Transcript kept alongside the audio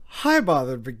Hi,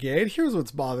 Bothered Brigade. Here's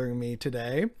what's bothering me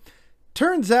today.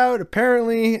 Turns out,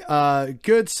 apparently, a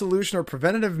good solution or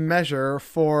preventative measure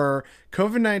for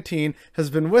COVID-19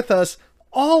 has been with us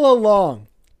all along.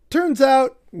 Turns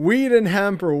out, weed and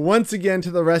hemp are once again to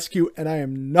the rescue, and I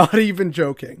am not even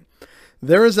joking.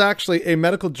 There is actually a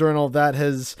medical journal that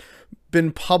has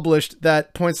been published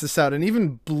that points this out, and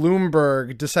even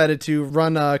Bloomberg decided to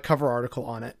run a cover article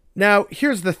on it. Now,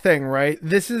 here's the thing, right?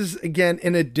 This is, again,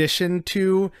 in addition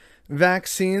to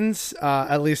vaccines,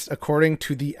 at least according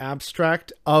to the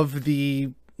abstract of the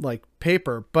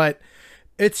paper, but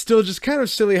it's still just kind of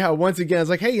silly how once again it's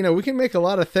like, hey, we can make a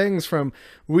lot of things from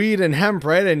weed and hemp,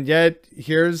 right? And yet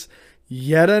here's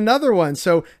yet another one.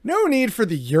 So no need for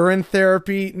the urine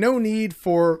therapy, no need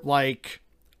for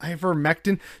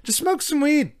ivermectin. Just smoke some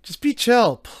weed. Just be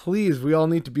chill. Please, we all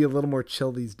need to be a little more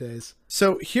chill these days.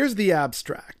 So here's the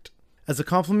abstract. As a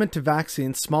complement to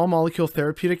vaccines, small molecule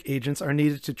therapeutic agents are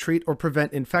needed to treat or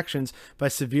prevent infections by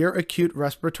severe acute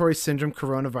respiratory syndrome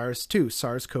coronavirus 2,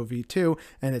 SARS-CoV-2,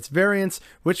 and its variants,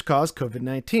 which cause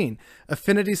COVID-19.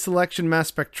 Affinity selection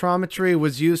mass spectrometry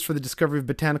was used for the discovery of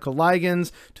botanical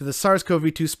ligands to the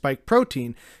SARS-CoV-2 spike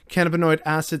protein. Cannabinoid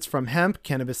acids from hemp,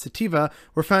 Cannabis sativa,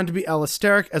 were found to be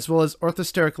allosteric as well as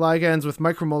orthosteric ligands with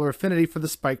micromolar affinity for the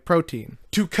spike protein.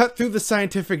 To cut through the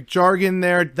scientific jargon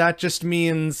there, that just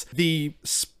means the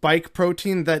spike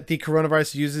protein that the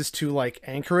coronavirus uses to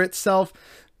anchor itself.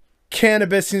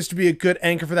 Cannabis seems to be a good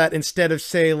anchor for that instead of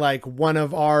say one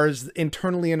of ours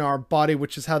internally in our body,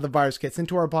 which is how the virus gets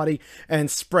into our body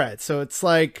and spreads. So it's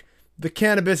like the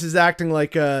cannabis is acting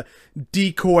like a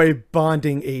decoy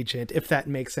bonding agent, if that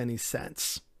makes any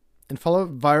sense. In follow-up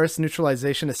virus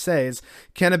neutralization assays,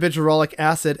 cannabigerolic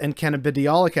acid and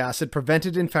cannabidiolic acid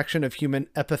prevented infection of human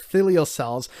epithelial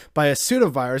cells by a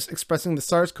pseudovirus expressing the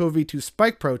SARS-CoV-2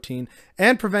 spike protein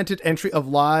and prevented entry of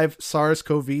live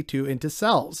SARS-CoV-2 into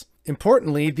cells.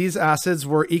 Importantly, these acids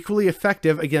were equally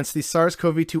effective against the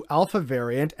SARS-CoV-2 alpha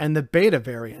variant and the beta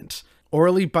variant.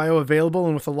 Orally bioavailable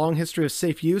and with a long history of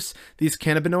safe use, these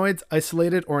cannabinoids,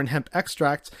 isolated or in hemp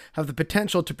extracts, have the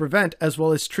potential to prevent as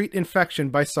well as treat infection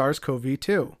by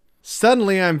SARS-CoV-2.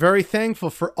 Suddenly, I'm very thankful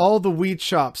for all the weed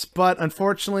shops, but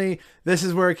unfortunately, this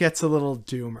is where it gets a little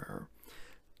doomer.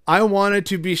 I wanted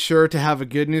to be sure to have a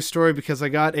good news story because I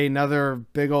got another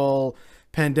big ol'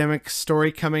 pandemic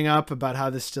story coming up about how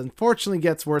this unfortunately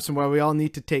gets worse and why we all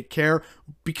need to take care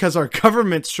because our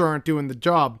governments sure aren't doing the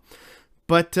job.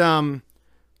 But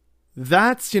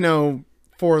that's,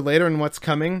 for later and what's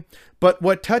coming. But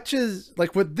what touches,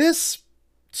 what this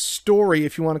story,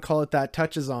 if you want to call it that,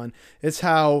 touches on is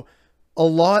how a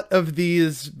lot of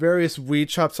these various weed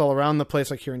shops all around the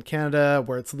place, like here in Canada,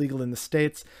 where it's legal in the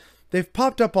States, they've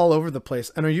popped up all over the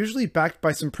place and are usually backed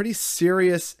by some pretty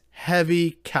serious,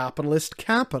 heavy capitalist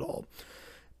capital.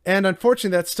 And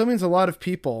unfortunately, that still means a lot of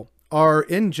people are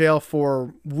in jail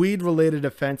for weed-related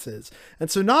offenses. And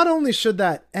so not only should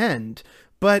that end,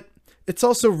 but it's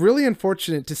also really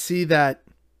unfortunate to see that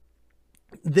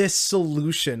this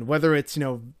solution, whether it's,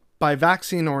 by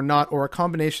vaccine or not, or a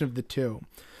combination of the two,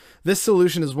 this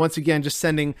solution is once again just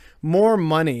sending more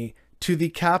money to the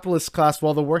capitalist class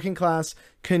while the working class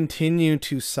continue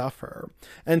to suffer.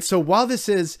 And so while this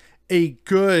is a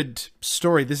good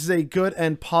story, this is a good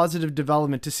and positive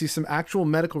development to see some actual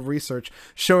medical research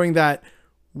showing that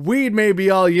weed may be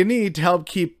all you need to help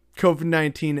keep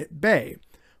COVID-19 at bay.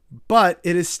 But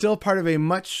it is still part of a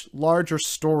much larger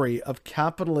story of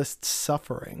capitalist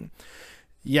suffering.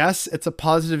 Yes, it's a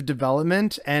positive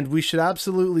development, and we should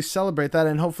absolutely celebrate that,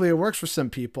 and hopefully it works for some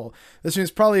people. This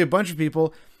means probably a bunch of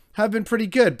people have been pretty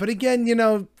good. But again,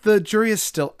 the jury is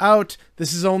still out.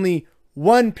 This is only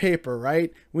one paper,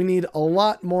 right? We need a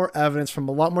lot more evidence from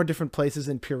a lot more different places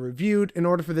and peer-reviewed in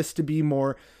order for this to be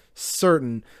more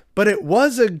certain. But it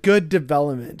was a good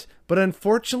development. But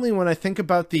unfortunately, when I think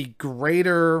about the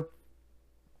greater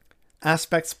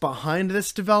aspects behind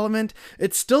this development,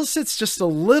 it still sits just a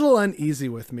little uneasy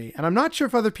with me. And I'm not sure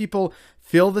if other people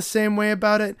feel the same way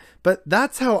about it, but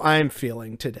that's how I'm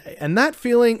feeling today. And that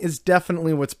feeling is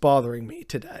definitely what's bothering me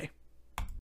today.